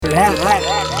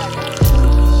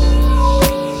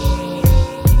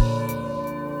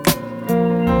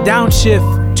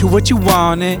Downshift to what you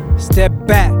wanted. Step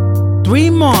back 3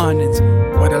 mornings.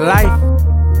 What a life,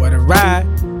 what a ride.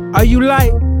 Are you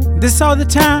like this all the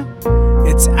time?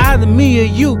 It's either me or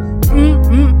you.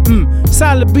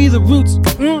 Solid be the roots.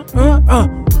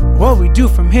 What we do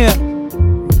from here?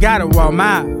 Gotta walk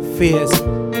my fears.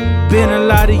 Been a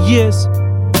lot of years.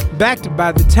 Backed up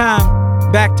by the time.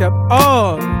 Backed up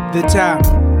all the time.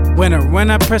 When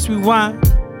I press rewind,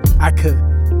 I could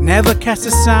never catch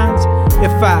the signs.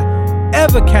 If I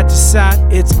ever catch a sign,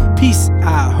 it's peace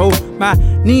I hold. My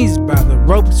knees by the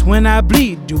ropes. When I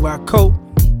bleed, do I cope?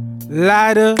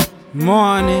 Lighter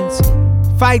mornings,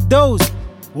 fight those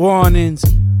warnings.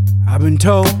 I've been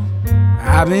told a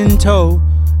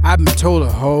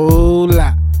whole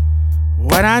lot.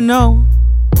 What I know,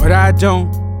 what I don't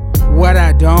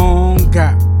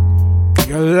got.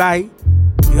 Your light,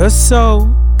 your soul,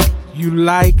 you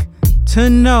like to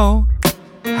know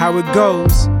how it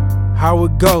goes, how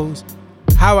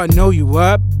I know you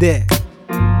up there.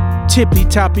 Tippy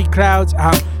toppy clouds,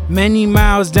 I'm many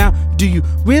miles down. Do you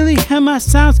really hear my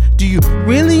sounds? Do you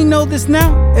really know this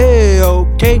now? Hey,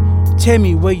 okay, tell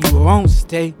me where you won't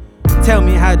stay. Tell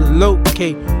me how to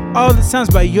locate all the sounds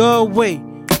by your way.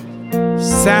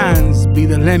 Signs be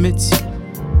the limits.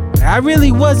 I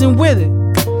really wasn't with it.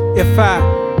 If I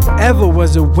ever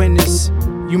was a witness,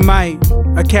 you might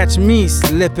catch me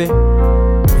slipping,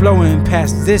 flowing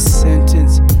past this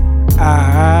sentence.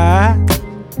 I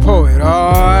pour it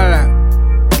all out.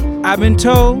 I've been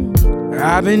told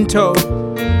a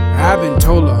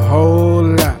whole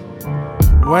lot.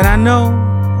 What I know,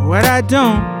 what I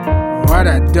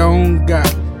don't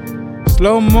got.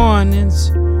 Slow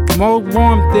mornings, more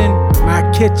warmth in my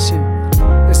kitchen.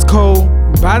 It's cold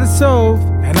by the stove,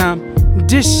 and I'm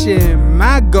dishing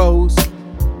my goals.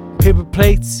 Paper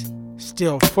plates,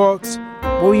 steel forks,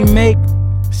 what we make,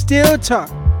 still talk.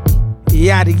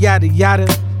 Yada yada yada.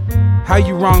 How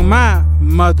you wrong my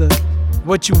mother?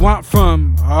 What you want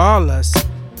from all us?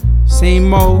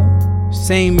 Same old.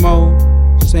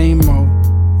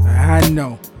 I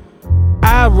know.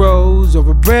 I rose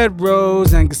over bread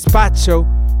rolls and gazpacho.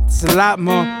 It's a lot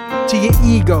more to your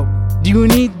ego. Do you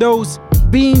need those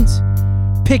beans?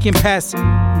 Picking past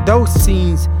those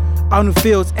scenes on the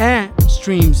fields and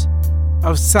streams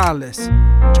of solace.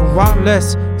 To want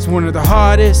less is one of the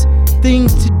hardest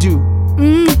things to do.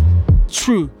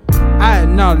 True, I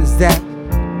acknowledge that.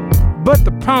 But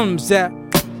the problem's that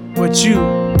what you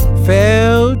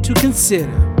fail to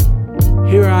consider.